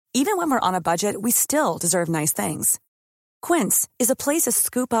Even when we're on a budget, we still deserve nice things. Quince is a place to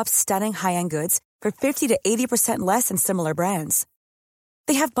scoop up stunning high-end goods for 50 to 80% less than similar brands.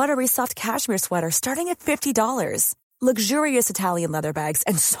 They have buttery soft cashmere sweaters starting at $50, luxurious Italian leather bags,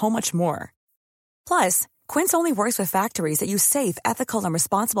 and so much more. Plus, Quince only works with factories that use safe, ethical, and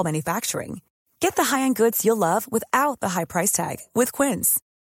responsible manufacturing. Get the high-end goods you'll love without the high price tag with Quince.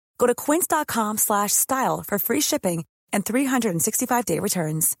 Go to quince.com/style for free shipping and 365-day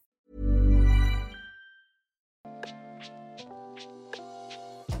returns.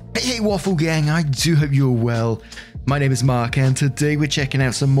 Hey, Waffle Gang, I do hope you're well. My name is Mark, and today we're checking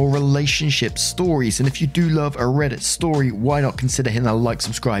out some more relationship stories. And if you do love a Reddit story, why not consider hitting that like,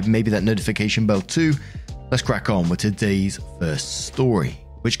 subscribe, maybe that notification bell too. Let's crack on with today's first story,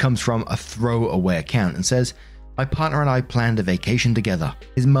 which comes from a throwaway account and says, my partner and I planned a vacation together.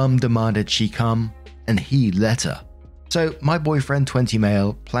 His mum demanded she come, and he let her. So my boyfriend, 20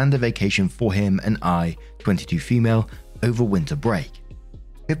 male, planned a vacation for him and I, 22 female, over winter break.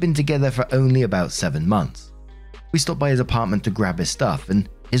 We've been together for only about 7 months. We stopped by his apartment to grab his stuff, and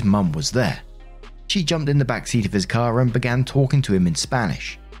his mum was there. She jumped in the backseat of his car and began talking to him in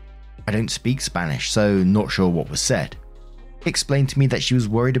Spanish. I don't speak Spanish, so not sure what was said. He explained to me that she was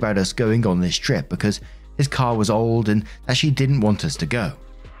worried about us going on this trip because his car was old and that she didn't want us to go.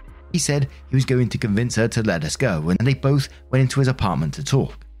 He said he was going to convince her to let us go, and they both went into his apartment to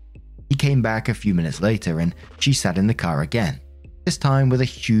talk. He came back a few minutes later and she sat in the car again, this time with a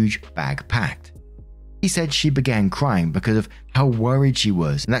huge bag packed. He said she began crying because of how worried she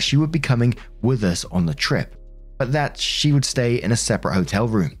was and that she would be coming with us on the trip, but that she would stay in a separate hotel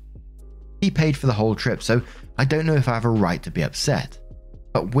room. He paid for the whole trip, so I don't know if I have a right to be upset.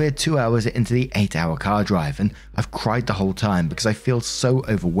 But we're 2 hours into the 8-hour car drive and I've cried the whole time because I feel so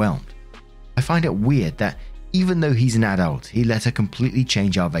overwhelmed. I find it weird that even though he's an adult, he let her completely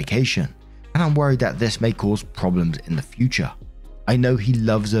change our vacation, and I'm worried that this may cause problems in the future. I know he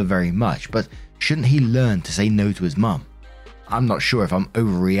loves her very much, but shouldn't he learn to say no to his mum? I'm not sure if I'm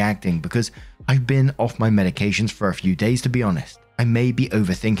overreacting because I've been off my medications for a few days, to be honest. I may be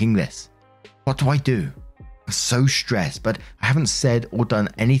overthinking this. What do I do? I'm so stressed, but I haven't said or done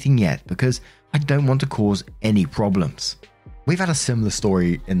anything yet because I don't want to cause any problems. We've had a similar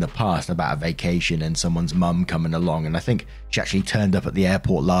story in the past about a vacation and someone's mum coming along, and I think she actually turned up at the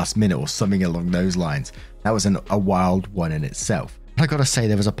airport last minute or something along those lines. That was a wild one in itself. I gotta say,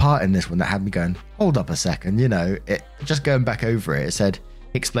 there was a part in this one that had me going, hold up a second, just going back over it. It said,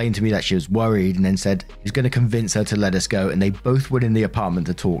 he explained to me that she was worried and then said he was going to convince her to let us go, and they both went in the apartment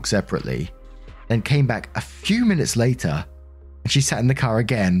to talk separately. Then came back a few minutes later and she sat in the car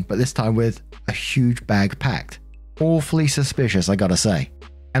again, but this time with a huge bag packed. Awfully suspicious, I gotta say.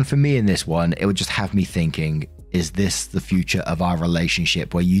 And for me in this one, it would just have me thinking, is this the future of our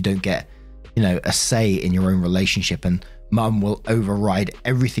relationship where you don't get, a say in your own relationship and mum will override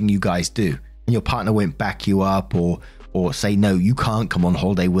everything you guys do and your partner won't back you up or say, no, you can't come on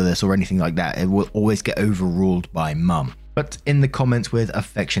holiday with us or anything like that. It will always get overruled by mum. But in the comments with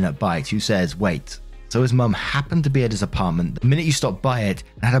Affectionate Bite, who says, wait, so his mum happened to be at his apartment the minute you stopped by it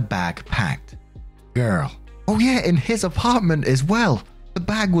and had a bag packed. Girl. Oh yeah, in his apartment as well. The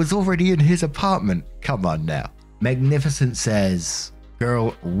bag was already in his apartment. Come on now. Magnificent says,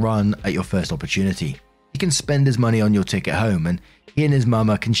 girl, run at your first opportunity. He can spend his money on your ticket home and he and his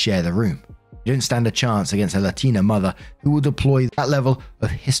mama can share the room. You don't stand a chance against a Latina mother who will deploy that level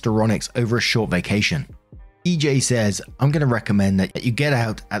of histrionics over a short vacation. EJ says, I'm going to recommend that you get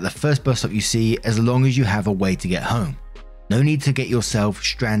out at the first bus stop you see as long as you have a way to get home. No need to get yourself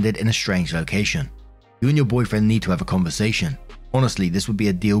stranded in a strange location. You and your boyfriend need to have a conversation. Honestly, this would be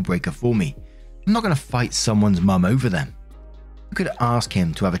a deal breaker for me. I'm not going to fight someone's mum over them. You could ask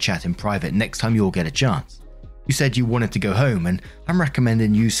him to have a chat in private next time you all get a chance. You said you wanted to go home, and I'm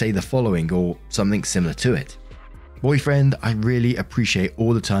recommending you say the following or something similar to it. Boyfriend, I really appreciate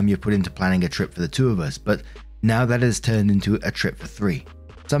all the time you've put into planning a trip for the two of us, but now that it has turned into a trip for 3,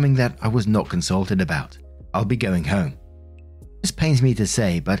 something that I was not consulted about. I'll be going home. This pains me to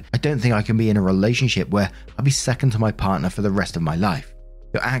say, but I don't think I can be in a relationship where I'll be second to my partner for the rest of my life.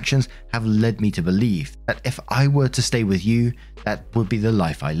 Your actions have led me to believe that if I were to stay with you, that would be the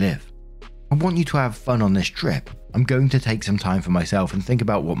life I live. I want you to have fun on this trip. I'm going to take some time for myself and think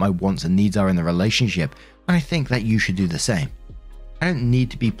about what my wants and needs are in the relationship, and I think that you should do the same. I don't need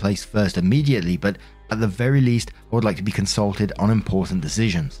to be placed first immediately, but at the very least, I would like to be consulted on important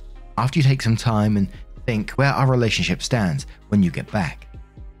decisions. After you take some time and think where our relationship stands when you get back.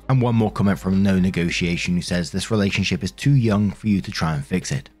 And one more comment from No Negotiation who says this relationship is too young for you to try and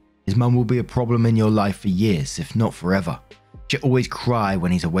fix it. His mum will be a problem in your life for years, if not forever. She'd always cry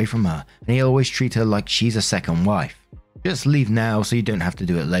when he's away from her, and he'll always treat her like she's a second wife. Just leave now so you don't have to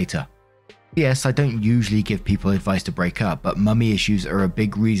do it later. Yes, I don't usually give people advice to break up, but mummy issues are a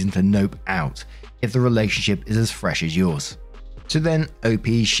big reason to nope out if the relationship is as fresh as yours. So then OP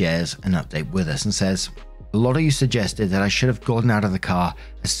shares an update with us and says, a lot of you suggested that I should have gotten out of the car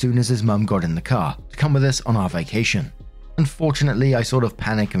as soon as his mum got in the car to come with us on our vacation. Unfortunately, I sort of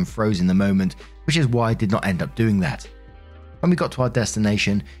panicked and froze in the moment, which is why I did not end up doing that. When we got to our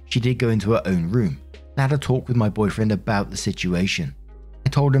destination, she did go into her own room and had a talk with my boyfriend about the situation. I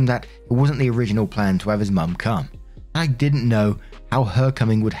told him that it wasn't the original plan to have his mum come, and I didn't know how her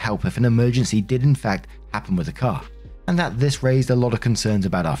coming would help if an emergency did in fact happen with the car, and that this raised a lot of concerns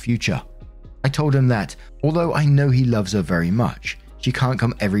about our future. I told him that, although I know he loves her very much, she can't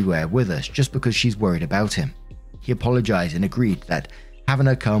come everywhere with us just because she's worried about him. He apologized and agreed that having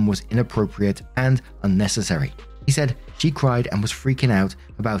her come was inappropriate and unnecessary. He said she cried and was freaking out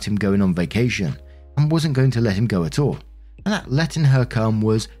about him going on vacation and wasn't going to let him go at all, and that letting her come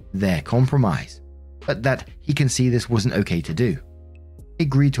was their compromise, but that he can see this wasn't okay to do. He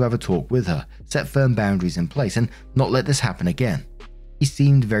agreed to have a talk with her, set firm boundaries in place, and not let this happen again. He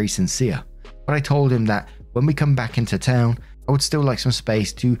seemed very sincere, but I told him that when we come back into town, I would still like some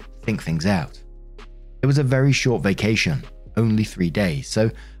space to think things out. It was a very short vacation, only 3 days,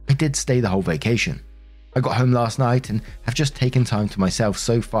 so I did stay the whole vacation. I got home last night and have just taken time to myself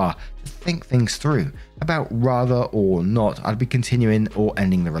so far to think things through about whether or not I'd be continuing or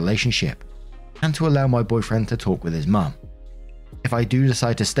ending the relationship, and to allow my boyfriend to talk with his mum. If I do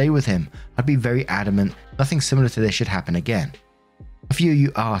decide to stay with him, I'd be very adamant nothing similar to this should happen again. A few of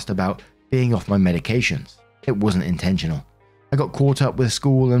you asked about being off my medications. It wasn't intentional. I got caught up with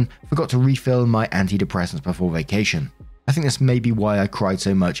school and forgot to refill my antidepressants before vacation. I think this may be why I cried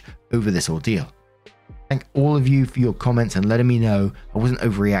so much over this ordeal. Thank all of you for your comments and letting me know I wasn't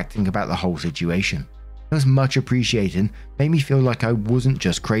overreacting about the whole situation. It was much appreciated, made me feel like I wasn't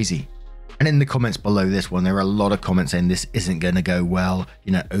just crazy. And in the comments below this one, there are a lot of comments saying this isn't going to go well,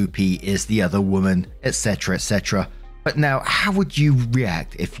 OP is the other woman, etc, etc. But now, how would you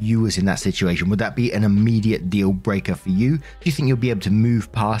react if you was in that situation? Would that be an immediate deal breaker for you? Do you think you'll be able to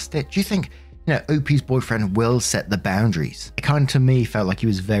move past it? Do you think OP's boyfriend will set the boundaries? It kind of to me felt like he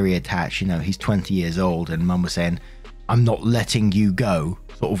was very attached. He's 20 years old and mum was saying, I'm not letting you go,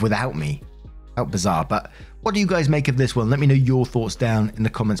 sort of without me. How bizarre. But what do you guys make of this one? Let me know your thoughts down in the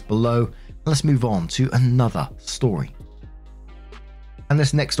comments below. Let's move on to another story. And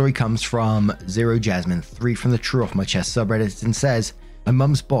this next story comes from Zero Jasmine 3 from the True Off My Chest subreddit and says, my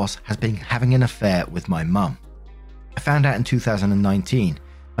mum's boss has been having an affair with my mum. I found out in 2019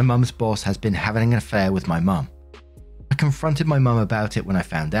 my mum's boss has been having an affair with my mum. I confronted my mum about it when I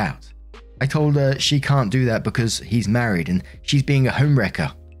found out. I told her she can't do that because he's married and she's being a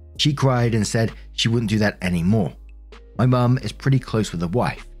homewrecker. She cried and said she wouldn't do that anymore. My mum is pretty close with the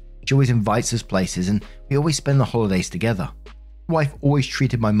wife. She always invites us places and we always spend the holidays together. The wife always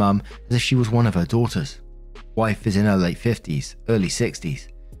treated my mum as if she was one of her daughters. Wife is in her late 50s, early 60s,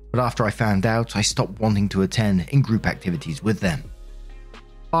 but after I found out, I stopped wanting to attend in group activities with them.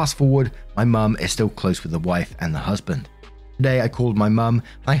 Fast forward, my mum is still close with the wife and the husband. Today I called my mum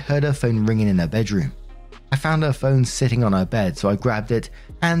and I heard her phone ringing in her bedroom. I found her phone sitting on her bed, so I grabbed it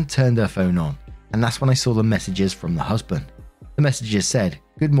and turned her phone on, and that's when I saw the messages from the husband. The messages said,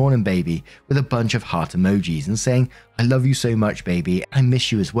 "Good morning, baby," with a bunch of heart emojis and saying, "I love you so much, baby. I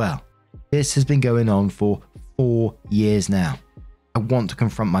miss you as well." This has been going on for 4 years now. I want to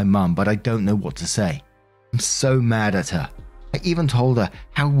confront my mum, but I don't know what to say. I'm so mad at her. I even told her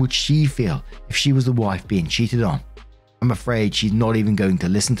how would she feel if she was the wife being cheated on. I'm afraid she's not even going to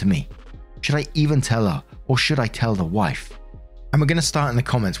listen to me. Should I even tell her, or should I tell the wife? And we're going to start in the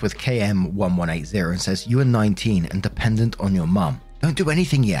comments with KM1180 and says, you are 19 and dependent on your mum. Don't do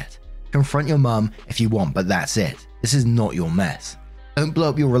anything yet. Confront your mum if you want, but that's it. This is not your mess. Don't blow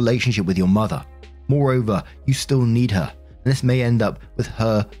up your relationship with your mother. Moreover, you still need her, and this may end up with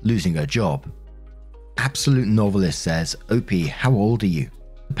her losing her job. Absolute Novelist says, OP, how old are you?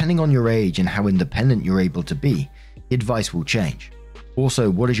 Depending on your age and how independent you're able to be, the advice will change. Also,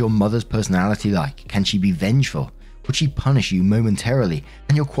 what is your mother's personality like? Can she be vengeful? Would she punish you momentarily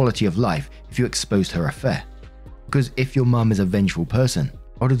and your quality of life if you exposed her affair? Because if your mum is a vengeful person,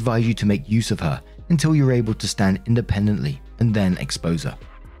 I would advise you to make use of her until you're able to stand independently and then expose her.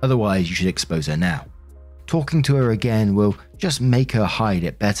 Otherwise, you should expose her now. Talking to her again will just make her hide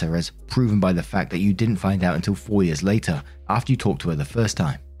it better, as proven by the fact that you didn't find out until 4 years later after you talked to her the first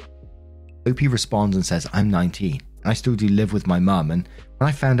time. OP responds and says, I'm 19 and I still do live with my mum, and when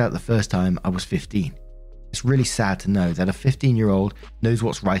I found out the first time I was 15. It's really sad to know that a 15-year-old knows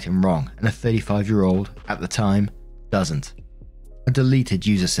what's right and wrong, and a 35-year-old, at the time, doesn't. A deleted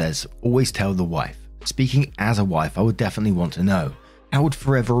user says, always tell the wife. Speaking as a wife, I would definitely want to know. I would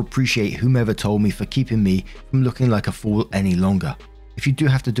forever appreciate whomever told me for keeping me from looking like a fool any longer. If you do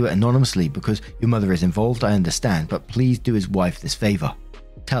have to do it anonymously because your mother is involved, I understand, but please do his wife this favor.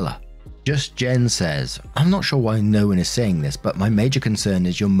 Tell her. Just Jen says, I'm not sure why no one is saying this, but my major concern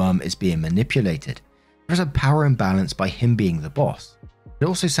is your mum is being manipulated. There's a power imbalance by him being the boss. It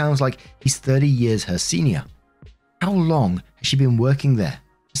also sounds like he's 30 years her senior. How long has she been working there?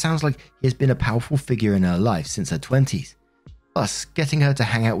 It sounds like he has been a powerful figure in her life since her 20s. Plus, getting her to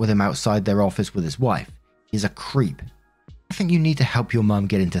hang out with him outside their office with his wife is a creep. I think you need to help your mum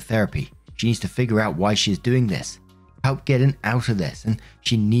get into therapy. She needs to figure out why she is doing this. Help getting out of this, and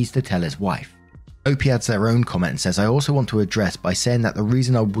she needs to tell his wife. Opie adds their own comment and says, I also want to address by saying that the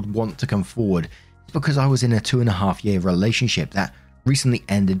reason I would want to come forward is because I was in a 2.5-year relationship that recently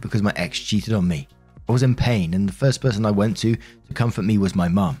ended because my ex cheated on me. I was in pain, and the first person I went to comfort me was my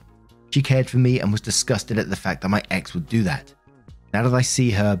mum. She cared for me and was disgusted at the fact that my ex would do that. Now that I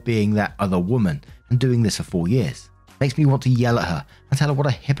see her being that other woman and doing this for 4 years, it makes me want to yell at her and tell her what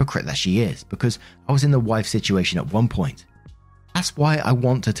a hypocrite that she is, because I was in the wife situation at one point. That's why I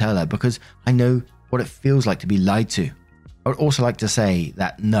want to tell her, because I know what it feels like to be lied to. I would also like to say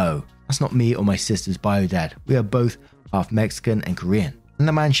that no, that's not me or my sister's bio dad. We are both half Mexican and Korean, and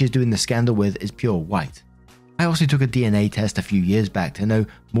the man she's doing the scandal with is pure white. I also took a DNA test a few years back to know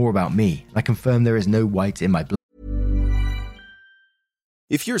more about me, and I confirmed there is no white in my blood.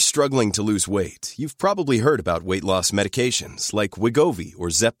 If you're struggling to lose weight, you've probably heard about weight loss medications like Wegovy or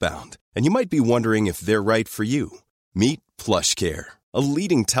Zepbound, and you might be wondering if they're right for you. Meet PlushCare, a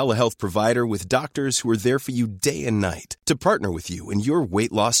leading telehealth provider with doctors who are there for you day and night to partner with you in your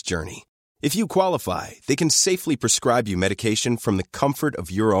weight loss journey. If you qualify, they can safely prescribe you medication from the comfort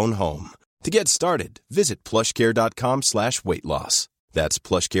of your own home. To get started, visit plushcare.com/weightloss. That's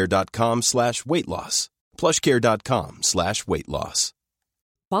plushcare.com/weightloss. plushcare.com/weightloss.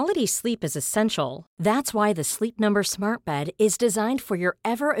 Quality sleep is essential. That's why the Sleep Number Smart Bed is designed for your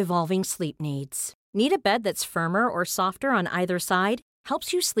ever-evolving sleep needs. Need a bed that's firmer or softer on either side?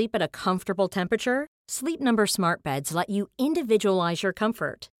 Helps you sleep at a comfortable temperature? Sleep Number Smart Beds let you individualize your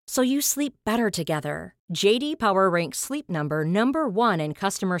comfort, so you sleep better together. J.D. Power ranks Sleep Number number 1 in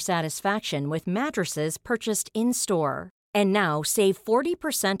customer satisfaction with mattresses purchased in-store. And now save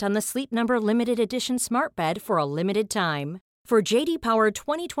 40% on the Sleep Number Limited Edition Smart Bed for a limited time. For J.D. Power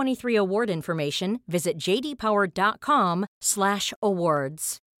 2023 award information, visit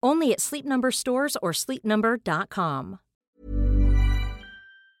jdpower.com/awards. Only at Sleep Number stores or sleepnumber.com.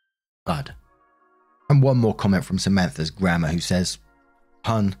 God. And one more comment from Samantha's grandma who says,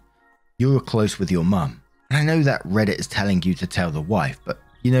 Hun, you were close with your mum. And I know that Reddit is telling you to tell the wife, but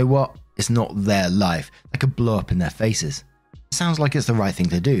you know what? It's not their life that could blow up in their faces. It sounds like it's the right thing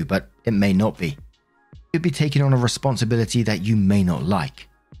to do, but it may not be. You'd be taking on a responsibility that you may not like.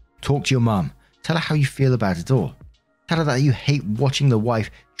 Talk to your mum. Tell her how you feel about it all. Tell her that you hate watching the wife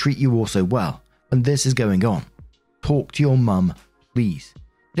treat you all so well when this is going on. Talk to your mum, please.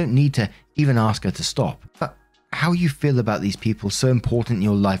 You don't need to even ask her to stop. But how you feel about these people so important in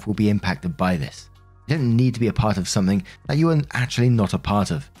your life will be impacted by this. You don't need to be a part of something that you are actually not a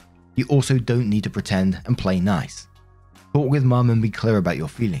part of. You also don't need to pretend and play nice. Talk with mum and be clear about your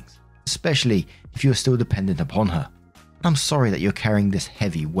feelings, especially if you are still dependent upon her. I'm sorry that you're carrying this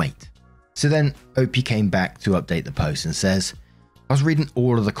heavy weight. So then Opie came back to update the post and says, I was reading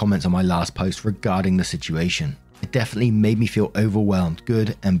all of the comments on my last post regarding the situation. It definitely made me feel overwhelmed,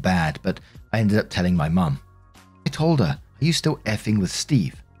 good and bad, but I ended up telling my mum. I told her, are you still effing with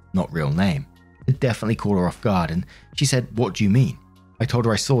Steve? Not real name. It definitely caught her off guard, and she said, what do you mean? I told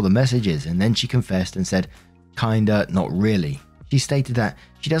her I saw the messages, and then she confessed and said, kinda, not really. She stated that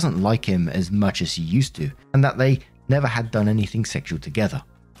she doesn't like him as much as she used to, and that they never had done anything sexual together.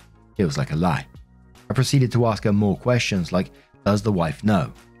 It was like a lie. I proceeded to ask her more questions like, does the wife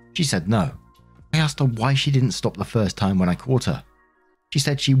know? She said no. I asked her why she didn't stop the first time when I caught her. She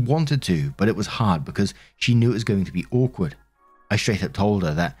said she wanted to, but it was hard because she knew it was going to be awkward. I straight up told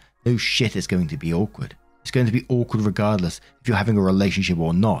her that no shit it's going to be awkward. It's going to be awkward regardless if you're having a relationship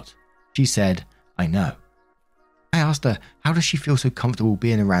or not. She said, I know. I asked her, how does she feel so comfortable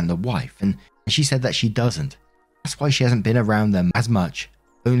being around the wife? And she said that she doesn't. That's why she hasn't been around them as much.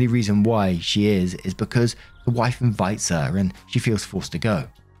 Only reason why she is because the wife invites her and she feels forced to go.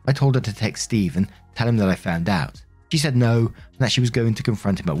 I told her to text Steve and tell him that I found out. She said no and that she was going to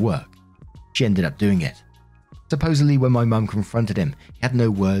confront him at work. She ended up doing it. Supposedly when my mum confronted him, he had no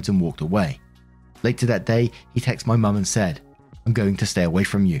words and walked away. Later that day, he texted my mum and said, "I'm going to stay away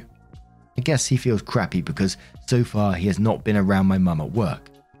from you." I guess he feels crappy because so far he has not been around my mum at work,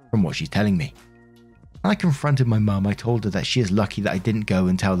 from what she's telling me. When I confronted my mum, I told her that she is lucky that I didn't go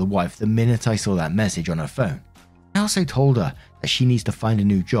and tell the wife the minute I saw that message on her phone. I also told her that she needs to find a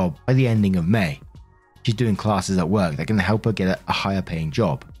new job by the ending of May. She's doing classes at work that can help her get a higher paying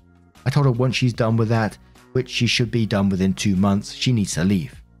job. I told her once she's done with that, which she should be done within 2 months, she needs to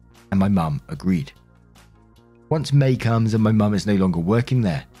leave. And my mum agreed. Once May comes and my mum is no longer working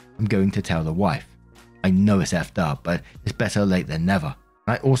there, I'm going to tell the wife. I know it's effed up, but it's better late than never.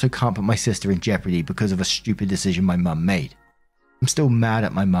 And I also can't put my sister in jeopardy because of a stupid decision my mum made. I'm still mad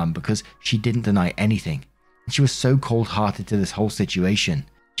at my mum because she didn't deny anything. And she was so cold-hearted to this whole situation.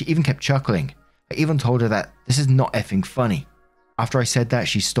 She even kept chuckling. I even told her that this is not effing funny. After I said that,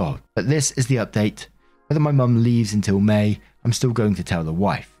 she stopped. But this is the update. Whether my mum leaves until May, I'm still going to tell the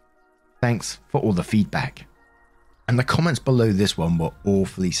wife. Thanks for all the feedback. And the comments below this one were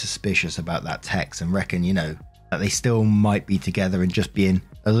awfully suspicious about that text and reckon, that they still might be together and just being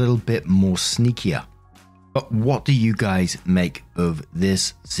a little bit more sneakier. But what do you guys make of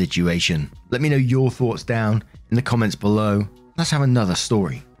this situation? Let me know your thoughts down in the comments below. Let's have another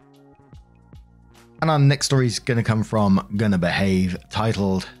story. And our next story is going to come from Gonna Behave,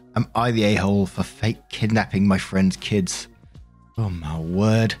 titled, "Am I the a-hole for fake kidnapping my friend's kids?" Oh my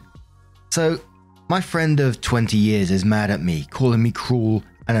word. So, my friend of 20 years is mad at me, calling me cruel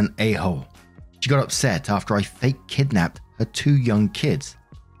and an a-hole. She got upset after I fake kidnapped her 2 young kids.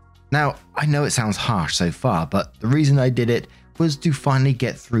 Now, I know it sounds harsh so far, but the reason I did it was to finally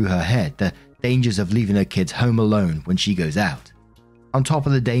get through her head the dangers of leaving her kids home alone when she goes out. On top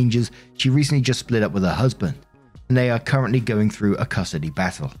of the dangers, she recently just split up with her husband, and they are currently going through a custody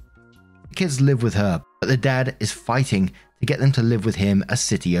battle. The kids live with her, but the dad is fighting to get them to live with him a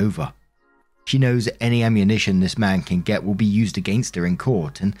city over. She knows any ammunition this man can get will be used against her in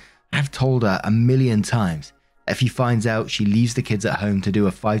court, and I've told her a million times that if he finds out she leaves the kids at home to do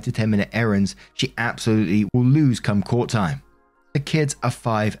a 5 to 10 minute errands, she absolutely will lose come court time. The kids are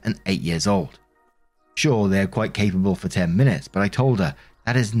 5 and 8 years old. Sure, they are quite capable for 10 minutes, but I told her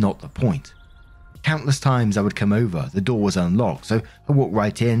that is not the point. Countless times I would come over, the door was unlocked, so I walk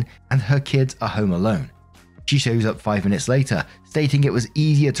right in and her kids are home alone. She shows up 5 minutes later, stating it was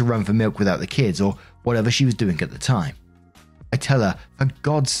easier to run for milk without the kids or whatever she was doing at the time. I tell her, for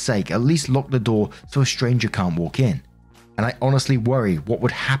God's sake, at least lock the door so a stranger can't walk in. And I honestly worry what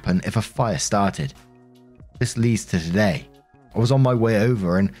would happen if a fire started. This leads to today. I was on my way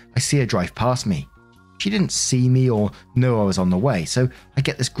over and I see her drive past me. She didn't see me or know I was on the way, so I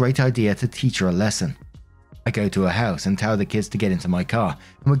get this great idea to teach her a lesson. I go to her house and tell the kids to get into my car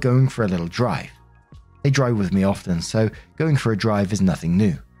and we're going for a little drive. They drive with me often, so going for a drive is nothing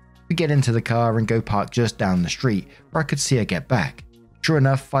new. We get into the car and go park just down the street where I could see her get back. Sure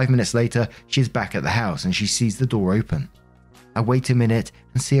enough, 5 minutes later, she's back at the house and she sees the door open. I wait a minute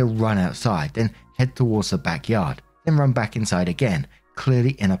and see her run outside, then head towards the backyard, then run back inside again,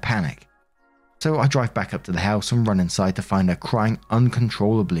 clearly in a panic. So I drive back up to the house and run inside to find her crying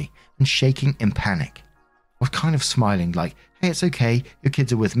uncontrollably and shaking in panic. I was kind of smiling like, "Hey, it's okay, your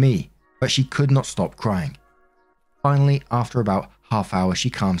kids are with me," but she could not stop crying. Finally, after about half hour,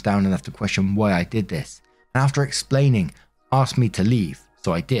 she calms down enough to question why I did this, and after explaining, asked me to leave,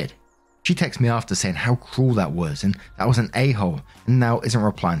 so I did. She texted me after saying how cruel that was and that was an a-hole, and now isn't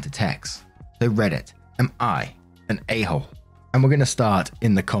replying to texts. So Reddit, am I an a-hole? And we're going to start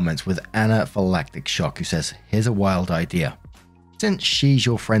in the comments with Anaphylactic Shock, who says, "Here's a wild idea. Since she's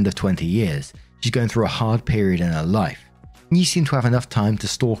your friend of 20 years, she's going through a hard period in her life, and you seem to have enough time to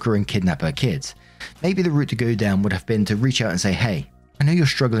stalk her and kidnap her kids. Maybe the route to go down would have been to reach out and say, hey, I know you're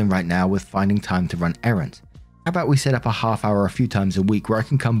struggling right now with finding time to run errands. How about we set up a half hour a few times a week where I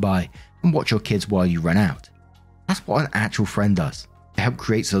can come by and watch your kids while you run out?" That's what an actual friend does. They help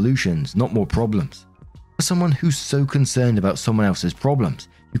create solutions, not more problems. For someone who's so concerned about someone else's problems,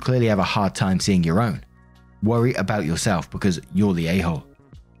 you clearly have a hard time seeing your own. Worry about yourself because you're the a-hole.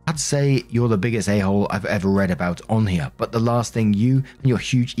 I'd say you're the biggest a-hole I've ever read about on here, but the last thing you and your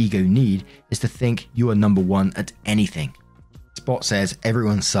huge ego need is to think you are number one at anything. Spot says,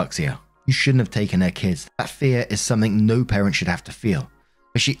 "Everyone sucks here. You shouldn't have taken her kids. That fear is something no parent should have to feel.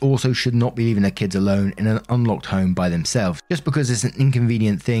 But she also should not be leaving her kids alone in an unlocked home by themselves just because it's an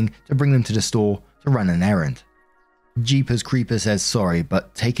inconvenient thing to bring them to the store to run an errand." Jeepers Creeper says, "Sorry,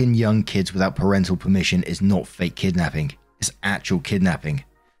 but taking young kids without parental permission is not fake kidnapping. It's actual kidnapping.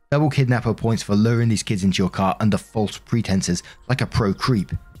 Double kidnapper points for luring these kids into your car under false pretenses like a pro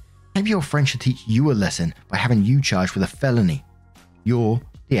creep. Maybe your friend should teach you a lesson by having you charged with a felony. You're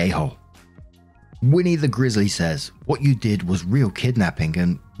the a-hole." Winnie the Grizzly says, what you did was real kidnapping,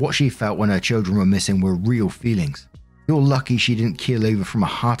 and what she felt when her children were missing were real feelings. You're lucky she didn't keel over from a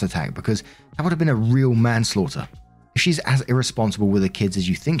heart attack, because that would have been a real manslaughter. If she's as irresponsible with the kids as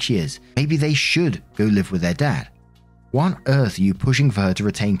you think she is, maybe they should go live with their dad. Why on earth are you pushing for her to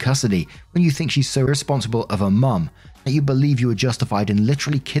retain custody when you think she's so irresponsible of a mum that you believe you were justified in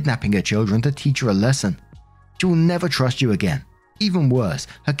literally kidnapping her children to teach her a lesson? She will never trust you again. Even worse,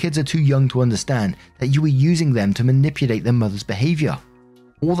 her kids are too young to understand that you were using them to manipulate their mother's behavior.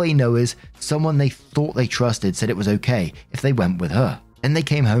 All they know is someone they thought they trusted said it was okay if they went with her. Then they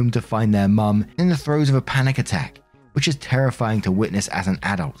came home to find their mum in the throes of a panic attack, which is terrifying to witness as an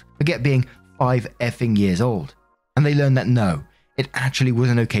adult. Forget being 5 effing years old. And they learned that no, it actually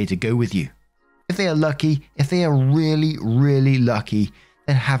wasn't okay to go with you. If they are lucky, if they are really, really lucky,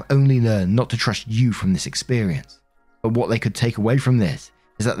 then have only learned not to trust you from this experience. But what they could take away from this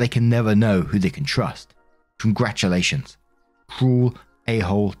is that they can never know who they can trust. Congratulations. Cruel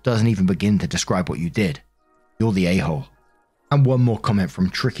a-hole doesn't even begin to describe what you did. You're the a-hole. And one more comment from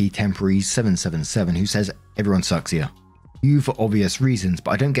Tricky Temporary 777 who says, everyone sucks here. You for obvious reasons,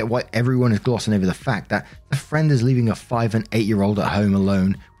 but I don't get why everyone is glossing over the fact that the friend is leaving a 5 and 8-year-old at home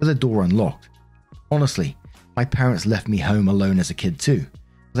alone with the door unlocked. Honestly, my parents left me home alone as a kid too.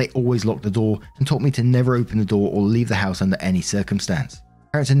 They always locked the door and taught me to never open the door or leave the house under any circumstance.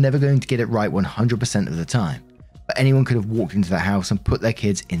 Parents are never going to get it right 100% of the time, but anyone could have walked into that house and put their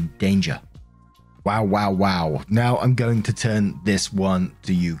kids in danger. Wow, wow, wow. Now I'm going to turn this one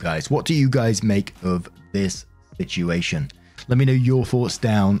to you guys. What do you guys make of this situation? Let me know your thoughts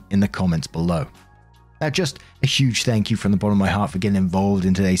down in the comments below. Now, just a huge thank you from the bottom of my heart for getting involved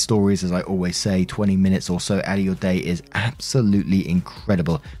in today's stories. As I always say, 20 minutes or so out of your day is absolutely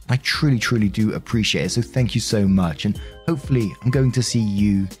incredible. I truly, truly do appreciate it. So thank you so much. And hopefully I'm going to see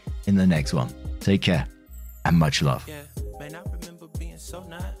you in the next one. Take care and much love. Yeah, man, I remember being so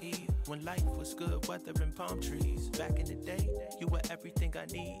naive when life was good, weather and palm trees. Back in the day, you were everything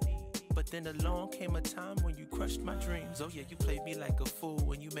I need. But then along came a time when you crushed my dreams. Oh yeah, you played me like a fool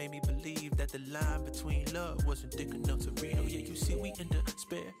when you made me believe that the line between love wasn't thick enough to read. Oh yeah, you see we in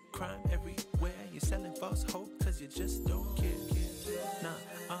despair, crime everywhere. You're selling false hope cause you just don't care.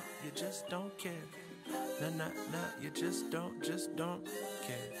 Nah, you just don't care. Nah, you just don't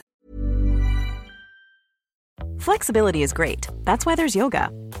care. Flexibility is great. That's why there's yoga.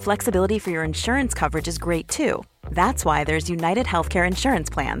 Flexibility for your insurance coverage is great too. That's why there's United Healthcare Insurance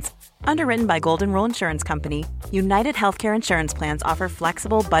Plans. Underwritten by Golden Rule Insurance Company, United Healthcare Insurance Plans offer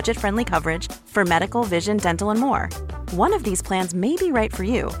flexible, budget-friendly coverage for medical, vision, dental, and more. One of these plans may be right for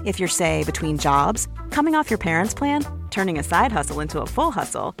you if you're, say, between jobs, coming off your parents' plan, turning a side hustle into a full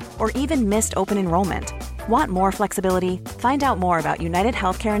hustle, or even missed open enrollment. Want more flexibility? Find out more about United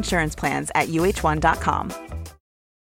Healthcare Insurance Plans at uh1.com.